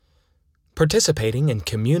Participating in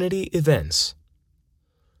community events.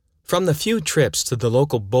 From the few trips to the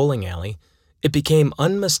local bowling alley, it became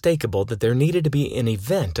unmistakable that there needed to be an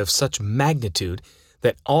event of such magnitude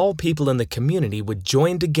that all people in the community would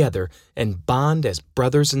join together and bond as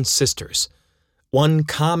brothers and sisters. One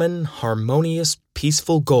common, harmonious,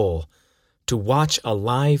 peaceful goal: to watch a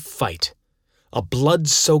live fight, a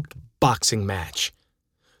blood-soaked boxing match.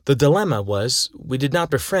 The dilemma was, we did not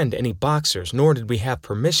befriend any boxers, nor did we have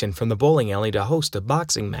permission from the bowling alley to host a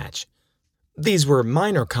boxing match. These were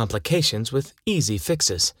minor complications with easy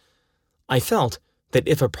fixes. I felt that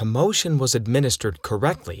if a promotion was administered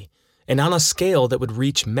correctly and on a scale that would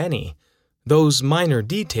reach many, those minor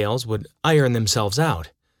details would iron themselves out.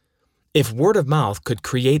 If word of mouth could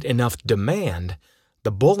create enough demand,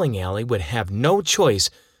 the bowling alley would have no choice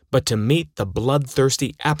but to meet the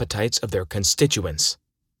bloodthirsty appetites of their constituents.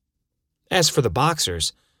 As for the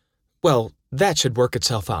boxers, well, that should work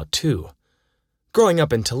itself out too. Growing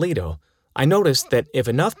up in Toledo, I noticed that if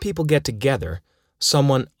enough people get together,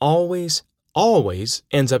 someone always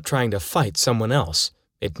ends up trying to fight someone else.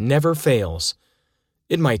 It never fails.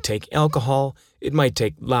 It might take alcohol, it might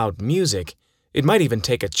take loud music, it might even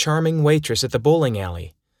take a charming waitress at the bowling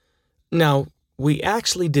alley. Now, we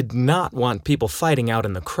actually did not want people fighting out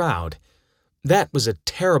in the crowd. That was a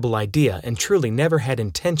terrible idea and truly never had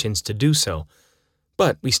intentions to do so.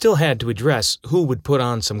 But we still had to address who would put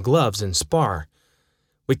on some gloves and spar.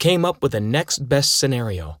 We came up with the next best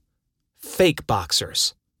scenario: fake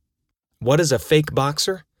boxers. What is a fake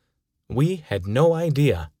boxer? We had no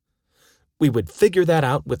idea. We would figure that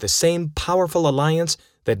out with the same powerful alliance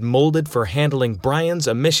that molded for handling Brian's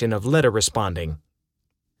omission of letter responding.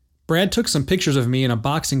 Brad took some pictures of me in a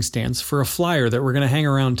boxing stance for a flyer that we're going to hang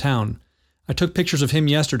around town. I took pictures of him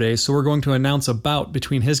yesterday, so we're going to announce a bout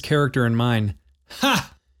between his character and mine.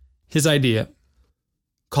 Ha! His idea.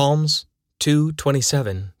 Calms,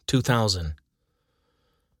 2/27/2000.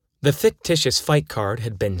 The fictitious fight card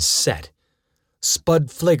had been set. Spud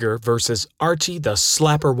Fligger versus Archie the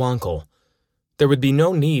Slapper Wonkle. There would be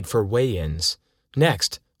no need for weigh-ins.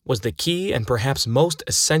 Next was the key and perhaps most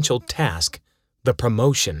essential task: the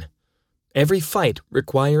promotion. Every fight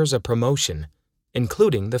requires a promotion,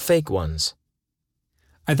 including the fake ones.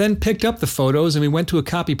 I then picked up the photos and we went to a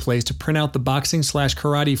copy place to print out the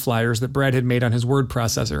boxing/karate flyers that Brad had made on his word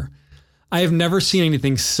processor. I have never seen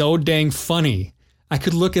anything so dang funny. I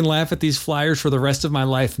could look and laugh at these flyers for the rest of my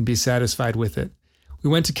life and be satisfied with it.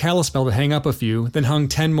 We went to Kalispell to hang up a few, then hung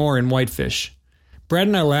 10 more in Whitefish. Brad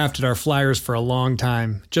and I laughed at our flyers for a long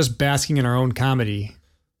time, just basking in our own comedy.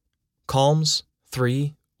 Calms,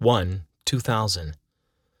 3/1/2000.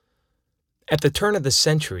 At the turn of the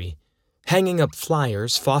century, hanging up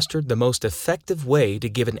flyers fostered the most effective way to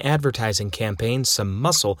give an advertising campaign some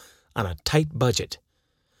muscle on a tight budget.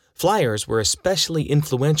 Flyers were especially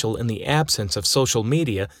influential in the absence of social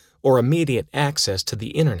media or immediate access to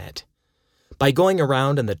the internet. By going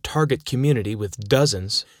around in the target community with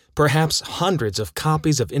dozens, perhaps hundreds of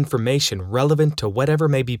copies of information relevant to whatever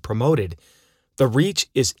may be promoted, the reach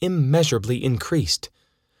is immeasurably increased.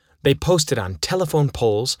 They posted on telephone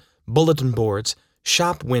poles, bulletin boards,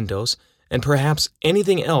 shop windows, and perhaps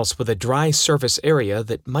anything else with a dry surface area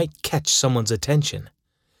that might catch someone's attention.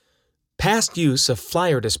 Past use of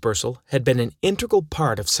flyer dispersal had been an integral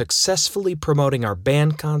part of successfully promoting our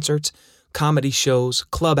band concerts, comedy shows,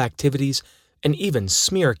 club activities, and even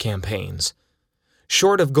smear campaigns.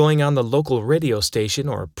 Short of going on the local radio station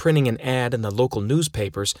or printing an ad in the local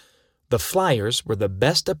newspapers, the flyers were the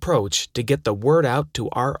best approach to get the word out to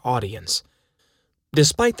our audience.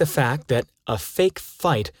 Despite the fact that a fake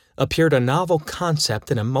fight appeared a novel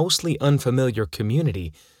concept in a mostly unfamiliar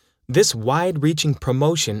community, this wide-reaching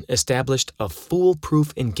promotion established a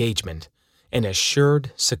foolproof engagement, an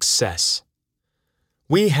assured success.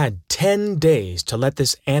 We had 10 days to let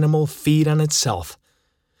this animal feed on itself.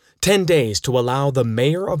 10 days to allow the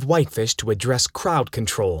mayor of Whitefish to address crowd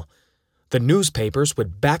control. The newspapers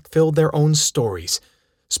would backfill their own stories.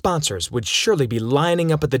 Sponsors would surely be lining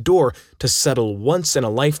up at the door to settle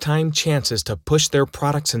once-in-a-lifetime chances to push their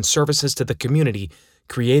products and services to the community,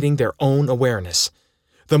 creating their own awareness.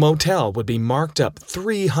 The motel would be marked up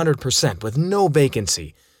 300% with no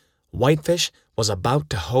vacancy. Whitefish was about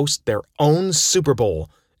to host their own Super Bowl,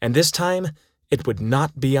 and this time it would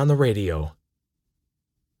not be on the radio.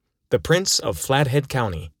 The Prince of Flathead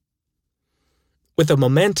County. With the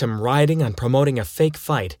momentum riding on promoting a fake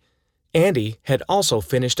fight, Andy had also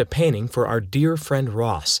finished a painting for our dear friend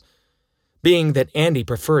Ross. Being that Andy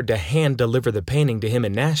preferred to hand-deliver the painting to him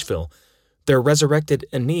in Nashville, there resurrected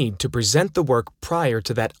a need to present the work prior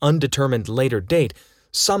to that undetermined later date,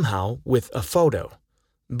 somehow with a photo.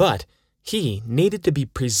 But He needed to be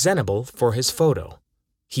presentable for his photo.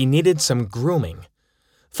 He needed some grooming.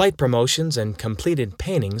 Fight promotions and completed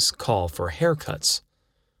paintings call for haircuts.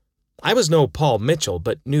 I was no Paul Mitchell,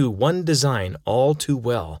 but knew one design all too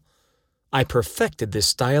well. I perfected this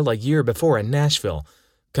style a year before in Nashville,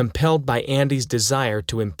 compelled by Andy's desire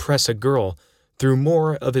to impress a girl through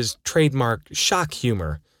more of his trademark shock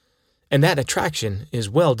humor, and that attraction is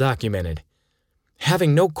well documented.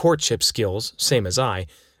 Having no courtship skills, same as I,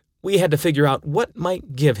 we had to figure out what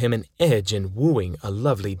might give him an edge in wooing a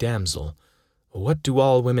lovely damsel. What do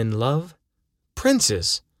all women love?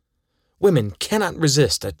 Princes. Women cannot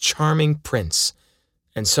resist a charming prince,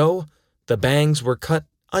 and so the bangs were cut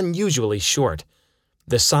unusually short.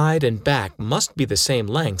 The side and back must be the same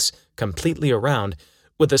lengths, completely around,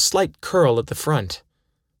 with a slight curl at the front.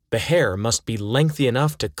 The hair must be lengthy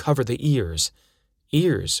enough to cover the ears.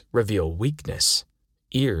 Ears reveal weakness.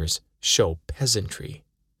 Ears show peasantry.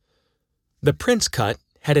 The prince cut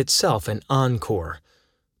had itself an encore.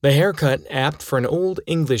 The haircut apt for an old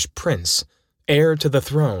English prince, heir to the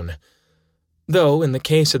throne. Though, in the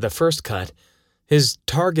case of the first cut, his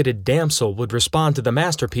targeted damsel would respond to the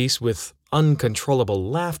masterpiece with uncontrollable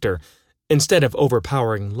laughter instead of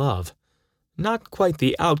overpowering love. Not quite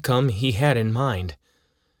the outcome he had in mind.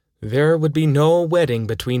 There would be no wedding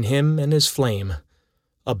between him and his flame.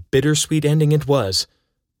 A bittersweet ending it was,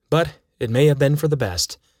 but it may have been for the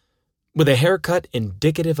best. With a haircut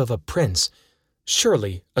indicative of a prince,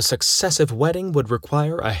 surely a successive wedding would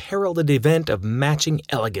require a heralded event of matching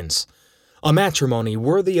elegance. A matrimony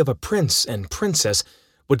worthy of a prince and princess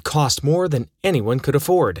would cost more than anyone could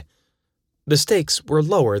afford. The stakes were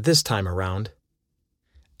lower this time around.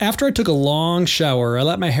 After I took a long shower, I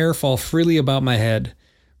let my hair fall freely about my head.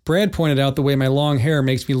 Brad pointed out the way my long hair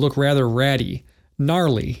makes me look rather ratty,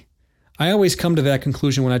 gnarly. I always come to that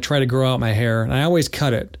conclusion when I try to grow out my hair, and I always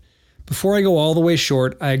cut it. Before I go all the way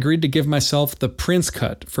short, I agreed to give myself the Prince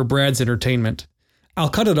cut for Brad's entertainment. I'll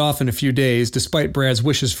cut it off in a few days, despite Brad's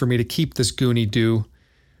wishes for me to keep this Goonie do.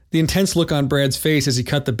 The intense look on Brad's face as he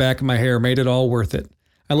cut the back of my hair made it all worth it.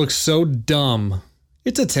 I look so dumb.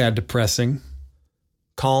 It's a tad depressing.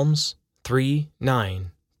 Calms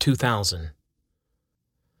 3/9/2000.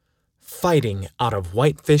 Fighting out of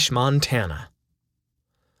Whitefish, Montana.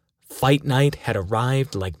 Fight night had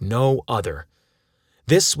arrived like no other.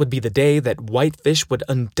 This would be the day that Whitefish would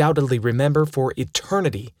undoubtedly remember for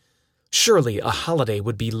eternity. Surely a holiday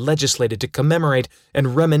would be legislated to commemorate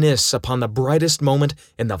and reminisce upon the brightest moment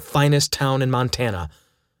in the finest town in Montana,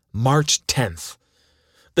 March 10th.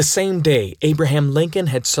 The same day Abraham Lincoln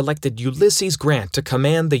had selected Ulysses Grant to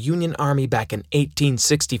command the Union Army back in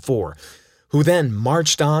 1864, who then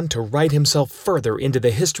marched on to write himself further into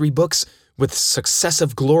the history books with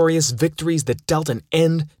successive glorious victories that dealt an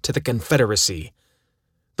end to the Confederacy.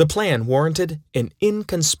 The plan warranted an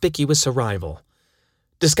inconspicuous arrival.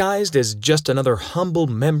 Disguised as just another humble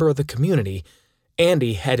member of the community,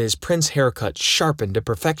 Andy had his prince haircut sharpened to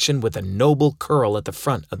perfection with a noble curl at the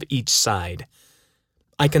front of each side.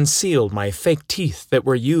 I concealed my fake teeth that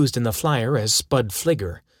were used in the flyer as Spud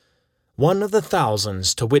Fligger. One of the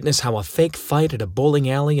thousands to witness how a fake fight at a bowling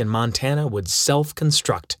alley in Montana would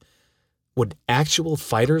self-construct. Would actual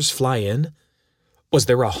fighters fly in? Was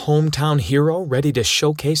there a hometown hero ready to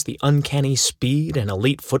showcase the uncanny speed and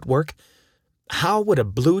elite footwork? How would a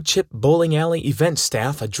blue-chip bowling alley event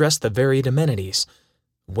staff address the varied amenities?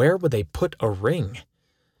 Where would they put a ring?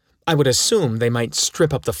 I would assume they might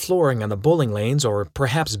strip up the flooring on the bowling lanes or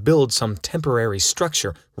perhaps build some temporary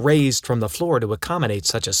structure raised from the floor to accommodate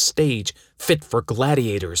such a stage fit for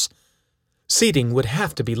gladiators. Seating would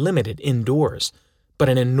have to be limited indoors, but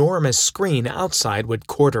an enormous screen outside would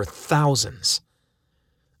quarter thousands.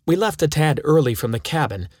 We left a tad early from the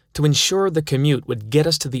cabin to ensure the commute would get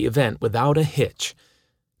us to the event without a hitch.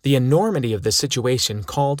 The enormity of the situation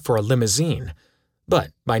called for a limousine,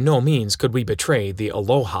 but by no means could we betray the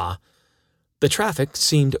aloha. The traffic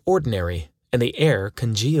seemed ordinary, and the air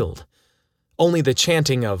congealed. Only the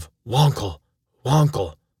chanting of "Wonkle,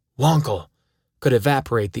 wonkle, wonkle" could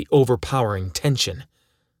evaporate the overpowering tension.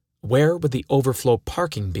 Where would the overflow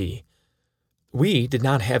parking be? We did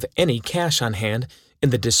not have any cash on hand in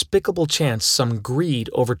the despicable chance some greed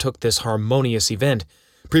overtook this harmonious event,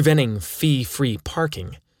 preventing fee-free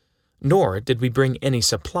parking. Nor did we bring any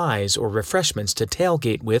supplies or refreshments to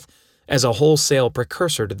tailgate with as a wholesale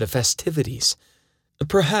precursor to the festivities.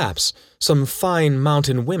 Perhaps some fine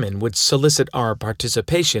mountain women would solicit our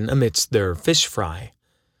participation amidst their fish fry.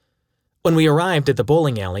 When we arrived at the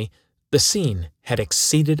bowling alley, the scene had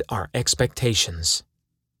exceeded our expectations.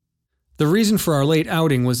 The reason for our late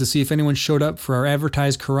outing was to see if anyone showed up for our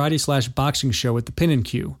advertised karate/boxing show at the Pin and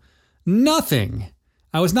Q. Nothing!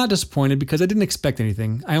 I was not disappointed because I didn't expect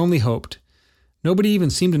anything. I only hoped. Nobody even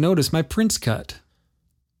seemed to notice my Prince cut.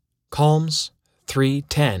 Calms,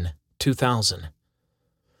 3/10/2000.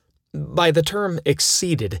 By the term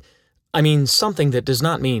exceeded, I mean something that does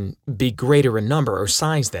not mean be greater in number or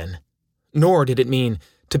size than, nor did it mean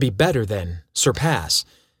to be better than, surpass.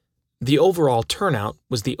 The overall turnout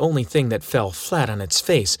was the only thing that fell flat on its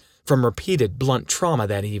face from repeated blunt trauma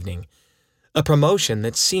that evening. A promotion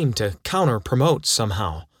that seemed to counter-promote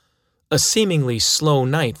somehow. A seemingly slow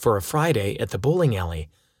night for a Friday at the bowling alley.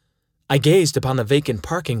 I gazed upon the vacant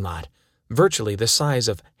parking lot, virtually the size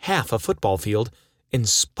of half a football field, in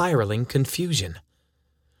spiraling confusion.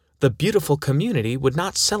 The beautiful community would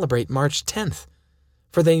not celebrate March 10th,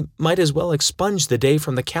 for they might as well expunge the day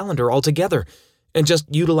from the calendar altogether and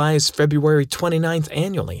just utilize February 29th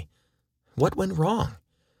annually. What went wrong?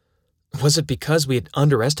 Was it because we had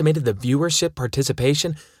underestimated the viewership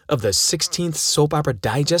participation of the 16th Soap Opera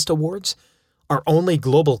Digest Awards, our only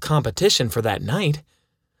global competition for that night?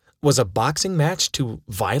 Was a boxing match too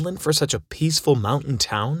violent for such a peaceful mountain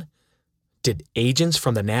town? Did agents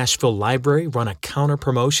from the Nashville Library run a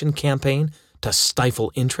counter-promotion campaign to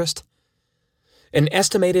stifle interest? An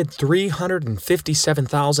estimated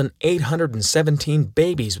 357,817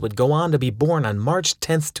 babies would go on to be born on March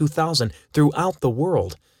 10th, 2000 throughout the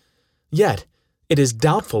world. Yet, it is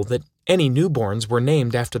doubtful that any newborns were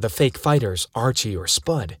named after the fake fighters Archie or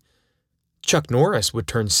Spud. Chuck Norris would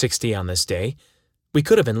turn 60 on this day. We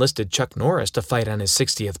could have enlisted Chuck Norris to fight on his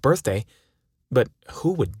 60th birthday, but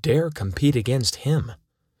who would dare compete against him?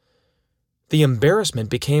 The embarrassment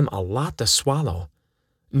became a lot to swallow.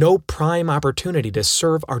 No prime opportunity to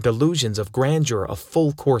serve our delusions of grandeur a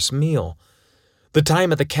full-course meal. The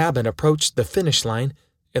time at the cabin approached the finish line,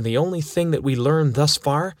 and the only thing that we learned thus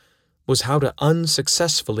far was how to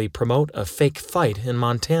unsuccessfully promote a fake fight in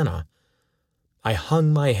Montana. I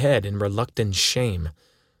hung my head in reluctant shame,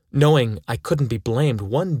 knowing I couldn't be blamed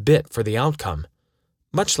one bit for the outcome,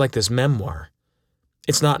 much like this memoir.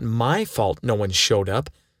 It's not my fault no one showed up,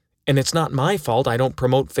 and it's not my fault I don't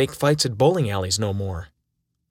promote fake fights at bowling alleys no more.